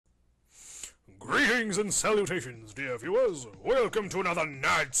Greetings and salutations, dear viewers. Welcome to another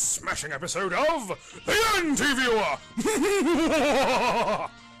nerd-smashing episode of The Anti-Viewer!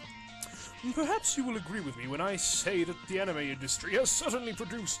 Perhaps you will agree with me when I say that the anime industry has certainly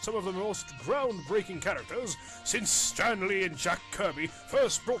produced some of the most groundbreaking characters since Stan Lee and Jack Kirby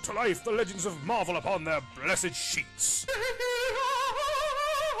first brought to life the legends of Marvel upon their blessed sheets.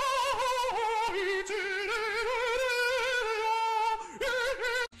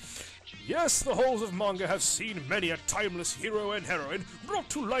 Yes, the halls of manga have seen many a timeless hero and heroine brought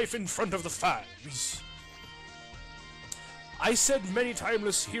to life in front of the fans. I said many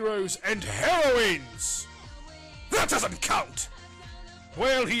timeless heroes and heroines! That doesn't count!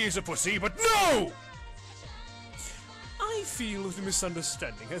 Well, he is a pussy, but no! I feel that a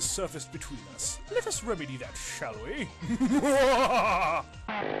misunderstanding has surfaced between us. Let us remedy that, shall we?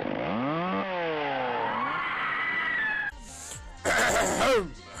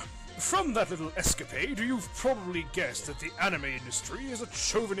 From that little escapade, you've probably guessed that the anime industry is a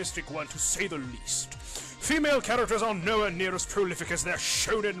chauvinistic one to say the least. Female characters are nowhere near as prolific as their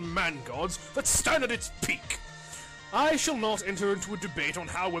shonen man-gods that stand at its peak. I shall not enter into a debate on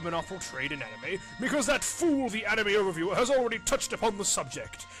how women are portrayed in anime, because that fool the anime overviewer has already touched upon the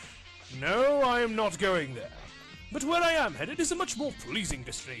subject. No, I am not going there. But where I am headed is a much more pleasing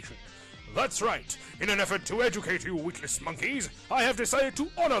destination. That's right, in an effort to educate you witless monkeys, I have decided to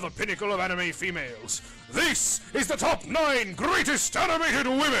honor the pinnacle of anime females. This is the top 9 greatest animated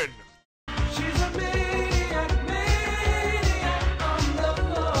women! She's a maniac on the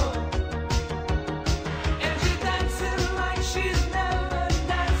floor. And she's dancing like she's never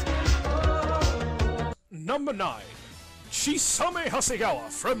danced before. Number 9. Chisame Hasegawa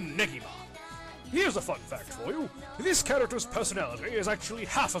from Negima. Here's a fun fact for you. This character's personality is actually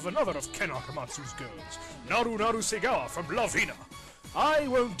half of another of Ken Akamatsu's girls, Naru Segawa from Lavina. I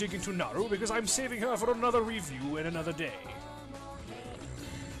won't dig into Naru because I'm saving her for another review and another day.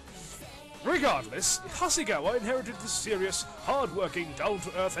 Regardless, Hasegawa inherited the serious, hard-working,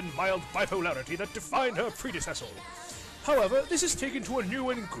 down-to-earth and mild bipolarity that defined her predecessor. However, this is taken to a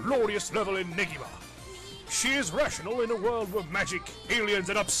new and glorious level in Negima. She is rational in a world where magic, aliens,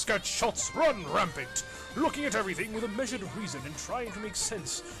 and upskirt shots run rampant, looking at everything with a measured reason and trying to make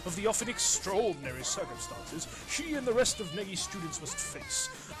sense of the often extraordinary circumstances she and the rest of Negi's students must face.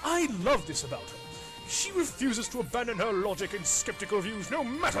 I love this about her. She refuses to abandon her logic and skeptical views no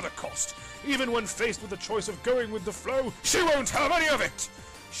matter the cost. Even when faced with the choice of going with the flow, she won't have any of it!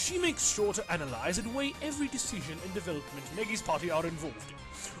 She makes sure to analyze and weigh every decision and development Negi's party are involved in,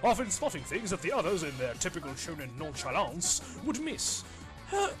 often spotting things that the others, in their typical shonen nonchalance, would miss.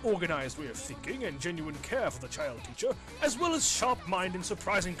 Her organized way of thinking and genuine care for the child teacher, as well as sharp mind and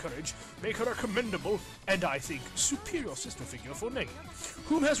surprising courage, make her a commendable, and I think, superior sister figure for Negi,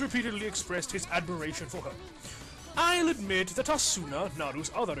 whom has repeatedly expressed his admiration for her. I'll admit that Asuna,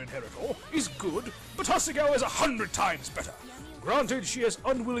 Naru's other inheritor, is good, but Hasegawa is 100 times better. Granted, she has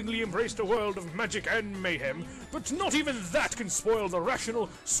unwillingly embraced a world of magic and mayhem, but not even that can spoil the rational,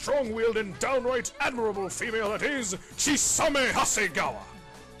 strong-willed, and downright admirable female that is Chisame Hasegawa.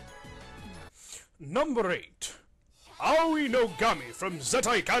 Number 8. Aoi no Gami from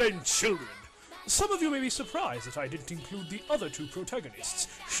Zettai Karen Children. Some of you may be surprised that I didn't include the other two protagonists,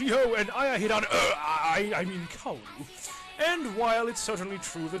 Shiho and Ayahiran, I mean Kaoru. And while it's certainly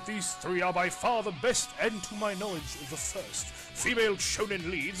true that these three are by far the best, and to my knowledge the first, female shonen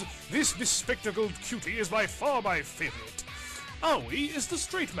leads, this bespectacled cutie is by far my favorite. Aoi is the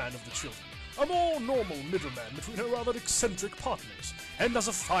straight man of the children, a more normal middleman between her rather eccentric partners, and does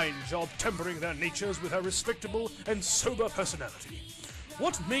a fine job tempering their natures with her respectable and sober personality.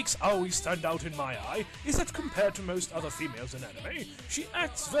 What makes Aoi stand out in my eye is that compared to most other females in anime, she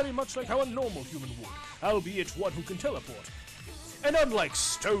acts very much like how a normal human would, albeit one who can teleport. And unlike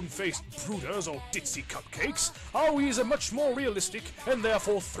stone-faced brooders or ditzy cupcakes, Aoi is a much more realistic and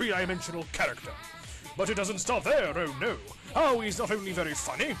therefore three-dimensional character. But it doesn't stop there, oh no. Aoi is not only very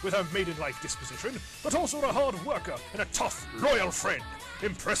funny, with her maiden-like disposition, but also a hard worker and a tough, loyal friend,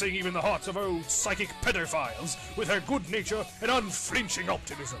 impressing even the hearts of old psychic pedophiles with her good nature and unflinching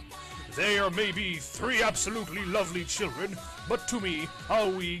optimism. They are maybe 3 absolutely lovely children, but to me,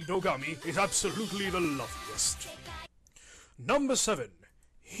 Aoi no Gami is absolutely the loveliest. Number 7.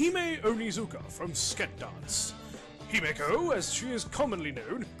 Hime Onizuka from Sket Dance. Himeko, as she is commonly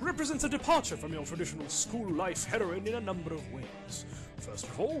known, represents a departure from your traditional school-life heroine in a number of ways. First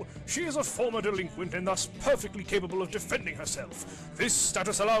of all, she is a former delinquent and thus perfectly capable of defending herself. This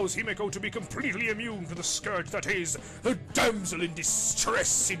status allows Himeko to be completely immune to the scourge that is the damsel in distress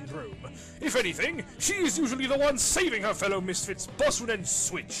syndrome. If anything, she is usually the one saving her fellow misfits Bosun and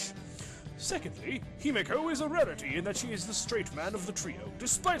Switch. Secondly, Himeko is a rarity in that she is the straight man of the trio,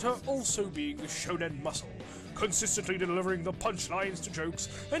 despite her also being the shonen muscle, consistently delivering the punchlines to jokes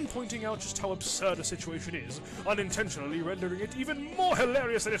and pointing out just how absurd a situation is, unintentionally rendering it even more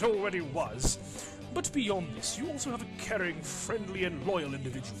hilarious than it already was. But beyond this, you also have a caring, friendly and loyal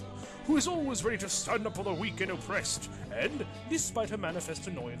individual, who is always ready to stand up for the weak and oppressed, and, despite her manifest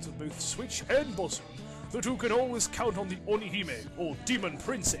annoyance of both Switch and Bosu, the two can always count on the Onihime, or Demon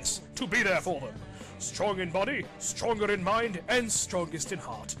Princess, to be there for them. Strong in body, stronger in mind, and strongest in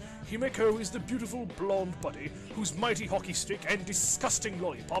heart, Himeko is the beautiful blonde buddy whose mighty hockey stick and disgusting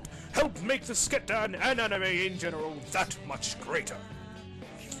lollipop help make the Sketdan and anime in general that much greater.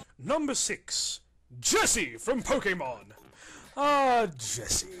 Number 6. Jessie from Pokemon. Ah,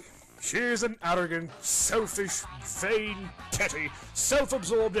 Jessie. She is an arrogant, selfish, vain, petty,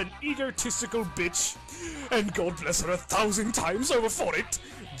 self-absorbed and egotistical bitch, and God bless her 1,000 times over for it.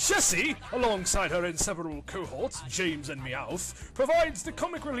 Jessie, alongside her inseparable cohorts, James and Meowth, provides the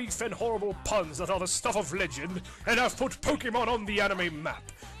comic relief and horrible puns that are the stuff of legend and have put Pokemon on the anime map.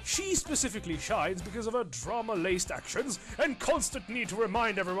 She specifically shines because of her drama-laced actions and constant need to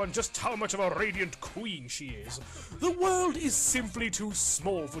remind everyone just how much of a radiant queen she is. The world is simply too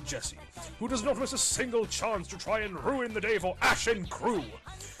small for Jessie, who does not miss a single chance to try and ruin the day for Ash and crew.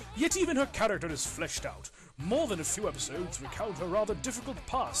 Yet even her character is fleshed out. More than a few episodes recount her rather difficult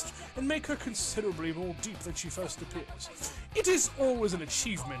past and make her considerably more deep than she first appears. It is always an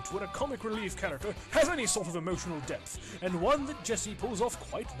achievement when a comic relief character has any sort of emotional depth, and one that Jessie pulls off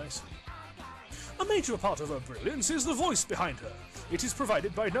quite nicely. A major part of her brilliance is the voice behind her. It is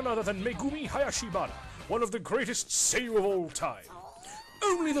provided by none other than Megumi Hayashibara, one of the greatest seiyuu of all time.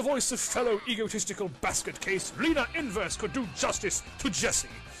 Only the voice of fellow egotistical basket case Lena Inverse could do justice to Jessie.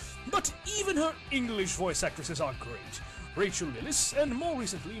 But even her English voice actresses are great. Rachel Lillis and more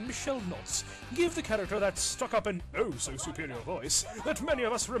recently Michelle Knotts give the character that stuck-up and oh-so-superior voice that many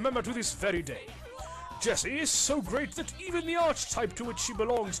of us remember to this very day. Jessie is so great that even the archetype to which she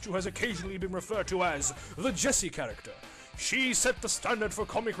belongs to has occasionally been referred to as the Jessie character. She set the standard for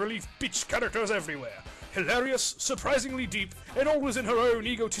comic relief bitch characters everywhere. Hilarious, surprisingly deep, and always in her own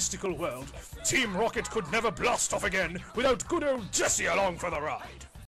egotistical world. Team Rocket could never blast off again without good old Jessie along for the ride.